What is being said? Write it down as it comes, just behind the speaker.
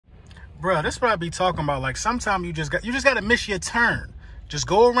Bro, this is what I be talking about. Like, sometimes you just got to miss your turn. Just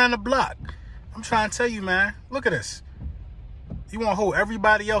go around the block. I'm trying to tell you, man. Look at this. You want to hold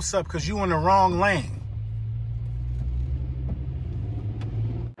everybody else up because you in the wrong lane.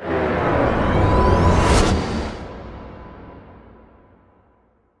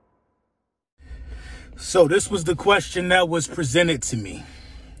 So this was the question that was presented to me.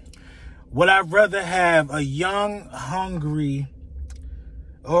 Would I rather have a young, hungry,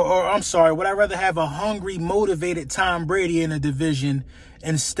 would I rather have a hungry, motivated Tom Brady in a division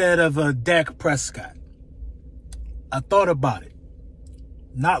instead of a Dak Prescott? I thought about it.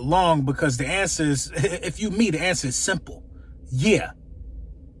 Not long, because the answer is, the answer is simple. Yeah.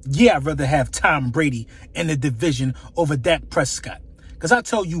 Yeah, I'd rather have Tom Brady in the division over Dak Prescott. Because I'll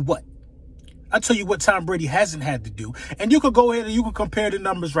tell you what Tom Brady hasn't had to do. And you could go ahead and you can compare the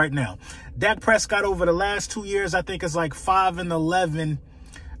numbers right now. Dak Prescott over the last 2 years, I think, is like 5-11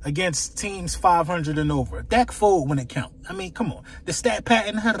 against teams 500 and over. Dak forward when it counts. I mean, come on. The stat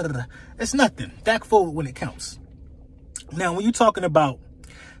pattern, it's nothing. Dak forward when it counts. Now, when you're talking about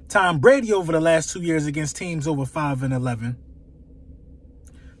Tom Brady over the last 2 years against teams over 5-11,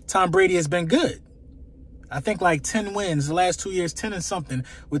 Tom Brady has been good. I think like 10 wins the last 2 years, 10 and something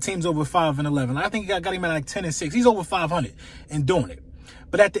with teams over 5-11. I think he got him at like 10-6. He's over 500 and doing it.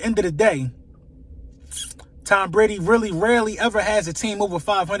 But at the end of the day, Tom Brady really rarely ever has a team over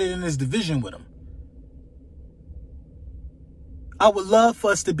 500 in his division with him. I would love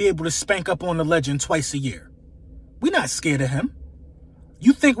for us to be able to spank up on the legend twice a year. We're not scared of him.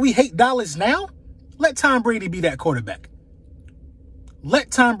 You think we hate Dallas now? Let Tom Brady be that quarterback.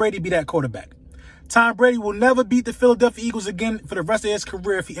 Let Tom Brady be that quarterback. Tom Brady will never beat the Philadelphia Eagles again for the rest of his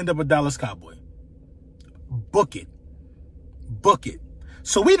career if he ends up a Dallas Cowboy. Book it. Book it.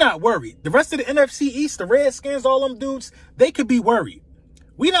 So we're not worried. The rest of the NFC East, the Redskins, all them dudes, they could be worried.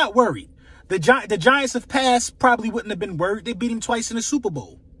 We're not worried. The Giants of past probably wouldn't have been worried. They beat him twice in the Super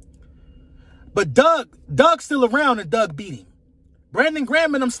Bowl. But Doug's still around and Doug beat him. Brandon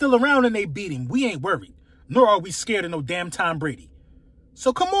Graham and them still around and they beat him. We ain't worried. Nor are we scared of no damn Tom Brady.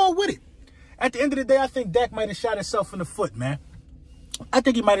 So come on with it. At the end of the day, I think Dak might have shot himself in the foot, man. I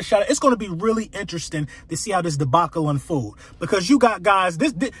think he might have shot it. It's going to be really interesting to see how this debacle unfold. Because you got guys,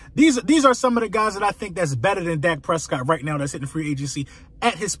 these are some of the guys that I think that's better than Dak Prescott right now that's hitting free agency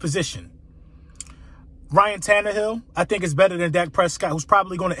at his position. Ryan Tannehill, I think, is better than Dak Prescott, who's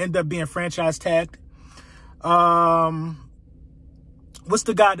probably going to end up being franchise tagged. What's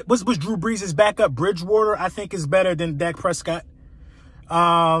Drew Brees' backup? Bridgewater, I think, is better than Dak Prescott.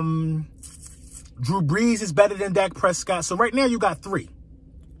 Drew Brees is better than Dak Prescott. So right now you got three.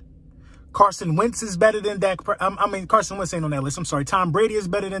 Carson Wentz is better than Dak. Carson Wentz ain't on that list. I'm sorry. Tom Brady is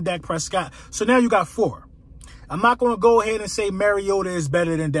better than Dak Prescott. So now you got four. I'm not going to go ahead and say Mariota is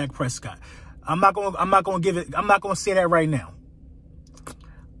better than Dak Prescott. I'm not going to say that right now.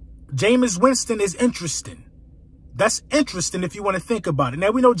 Jameis Winston is interesting. That's interesting if you want to think about it. Now,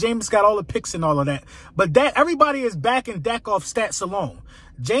 we know Jameis got all the picks and all of that. But everybody is backing Dak off stats alone.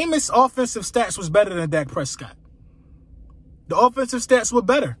 Jameis' offensive stats was better than Dak Prescott. The offensive stats were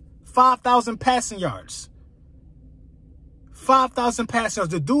better. 5,000 passing yards. 5,000 passing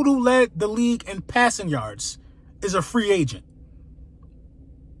yards. The dude who led the league in passing yards is a free agent.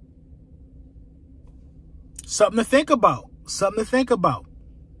 Something to think about. Something to think about.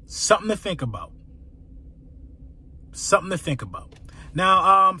 Something to think about. Something to think about.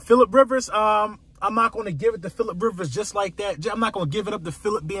 Now, Phillip Rivers, I'm not going to give it to Phillip Rivers just like that. I'm not going to give it up to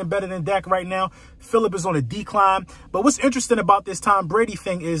Phillip being better than Dak right now. Phillip is on a decline. But what's interesting about this Tom Brady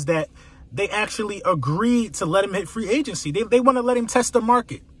thing is that they actually agreed to let him hit free agency. They want to let him test the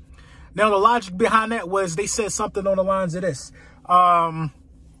market. Now, the logic behind that was they said something on the lines of this.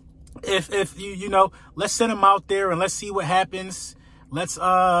 If you know, let's send him out there and let's see what happens. Let's,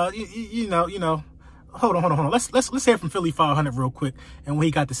 Hold on. Let's hear from Philly 500 real quick and what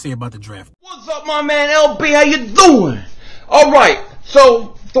he got to say about the draft. What's up, my man LB? How you doing? All right.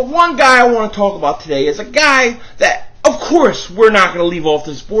 So the one guy I want to talk about today is a guy that, of course, we're not going to leave off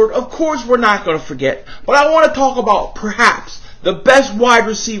this board. Of course, we're not going to forget. But I want to talk about perhaps the best wide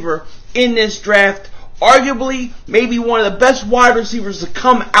receiver in this draft. Arguably, maybe one of the best wide receivers to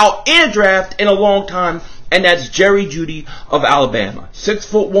come out in a draft in a long time. And that's Jerry Jeudy of Alabama.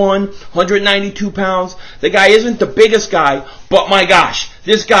 6'1", 192 pounds. The guy isn't the biggest guy, but my gosh,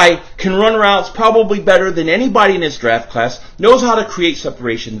 this guy can run routes probably better than anybody in this draft class. Knows how to create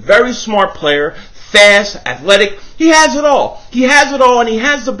separation. Very smart player. Fast, athletic. He has it all. He has it all, and he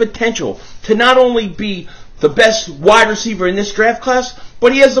has the potential to not only be the best wide receiver in this draft class,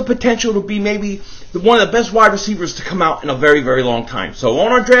 but he has the potential to be maybe one of the best wide receivers to come out in a very, very long time. So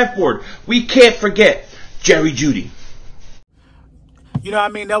on our draft board, we can't forget Jerry Jeudy. You know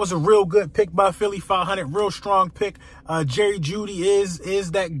what I mean? That was a real good pick by Philly 500. Real strong pick. Jerry Jeudy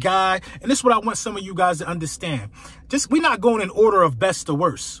is that guy. And this is what I want some of you guys to understand. We're not going in order of best to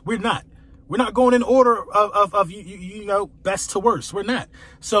worst. We're not. We're not going in order of you know, best to worst. We're not.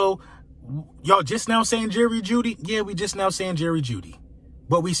 So y'all just now saying Jerry Jeudy? Yeah, we just now saying Jerry Jeudy.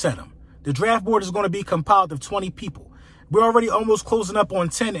 But we said him. The draft board is going to be compiled of 20 people. We're already almost closing up on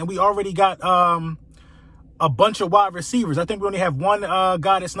 10, and we already got a bunch of wide receivers. I think we only have one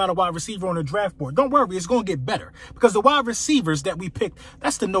guy that's not a wide receiver on the draft board. Don't worry, it's going to get better. Because the wide receivers that we picked,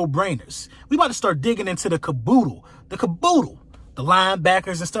 that's the no-brainers. We about to start digging into the caboodle. The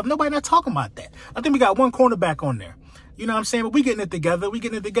linebackers and stuff. Nobody not talking about that. I think we got one cornerback on there. You know what I'm saying? But we getting it together.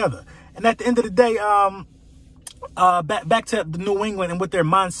 And at the end of the day, back to the New England and what their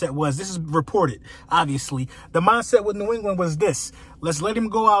mindset was. This is reported, obviously. The mindset with New England was this. Let's let him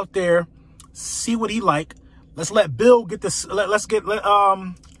go out there, see what he like. Let's let Bill get this. Let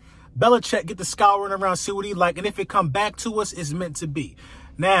Belichick get the scouring around, see what he like. And if it come back to us, it's meant to be.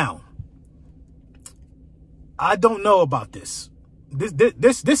 Now, I don't know about this.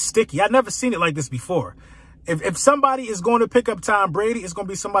 This sticky. I've never seen it like this before. If somebody is going to pick up Tom Brady, it's going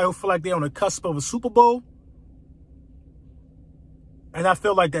to be somebody who feel like they're on the cusp of a Super Bowl. And I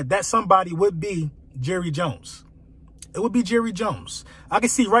feel like that somebody would be Jerry Jones. It would be Jerry Jones. I can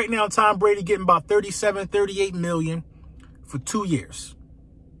see right now Tom Brady getting about 37, 38 million for 2 years.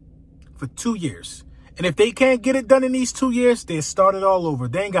 For 2 years. And if they can't get it done in these 2 years, they start it all over.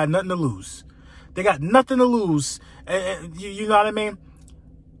 They ain't got nothing to lose. They got nothing to lose. You know what I mean?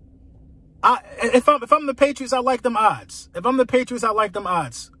 If I'm the Patriots, I like them odds. If I'm the Patriots, I like them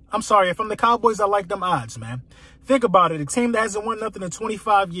odds. I'm sorry. If I'm the Cowboys, I like them odds, man. Think about it. A team that hasn't won nothing in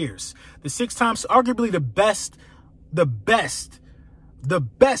 25 years. The 6 times, arguably the best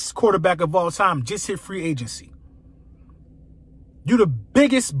quarterback of all time just hit free agency. You the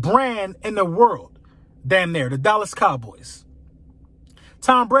biggest brand in the world. Damn near. The Dallas Cowboys.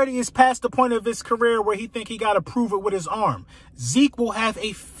 Tom Brady is past the point of his career where he think he got to prove it with his arm. Zeke will have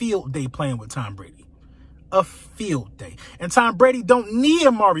a field day playing with Tom Brady. A field day. And Tom Brady don't need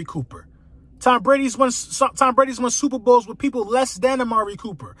Amari Cooper. Tom Brady's won Super Bowls with people less than Amari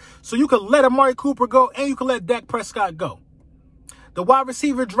Cooper. So you could let Amari Cooper go and you could let Dak Prescott go. The wide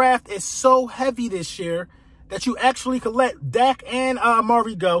receiver draft is so heavy this year that you actually could let Dak and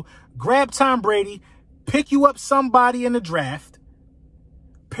Amari go, grab Tom Brady, pick you up somebody in the draft,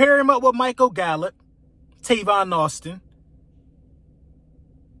 pair him up with Michael Gallup, Tavon Austin.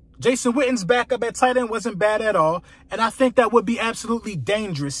 Jason Witten's backup at tight end wasn't bad at all. And I think that would be absolutely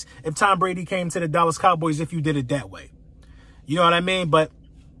dangerous if Tom Brady came to the Dallas Cowboys if you did it that way. You know what I mean? But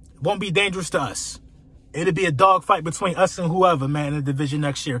it won't be dangerous to us. It'll be a dogfight between us and whoever, man, in the division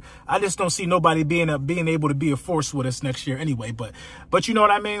next year. I just don't see nobody being able to be a force with us next year anyway. But you know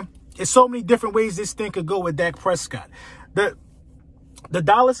what I mean? There's so many different ways this thing could go with Dak Prescott. The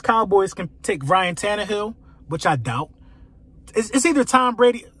Dallas Cowboys can take Ryan Tannehill, which I doubt. It's either Tom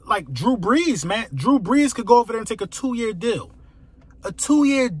Brady, like Drew Brees, man. Drew Brees could go over there and take a 2-year deal. A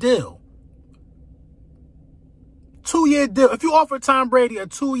 2-year deal. 2-year deal. If you offer Tom Brady a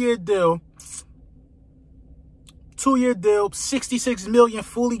 2-year deal, 66 million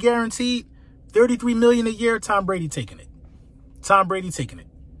fully guaranteed, 33 million a year, Tom Brady taking it. Tom Brady taking it.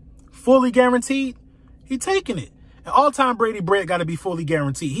 Fully guaranteed, he taking it. And all Tom Brady bread got to be fully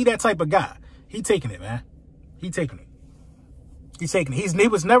guaranteed. He that type of guy. He taking it, man. He taking it. He's taking it. He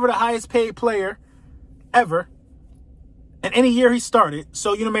was never the highest paid player ever in any year he started.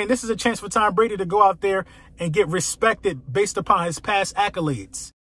 So, you know what I mean? This is a chance for Tom Brady to go out there and get respected based upon his past accolades.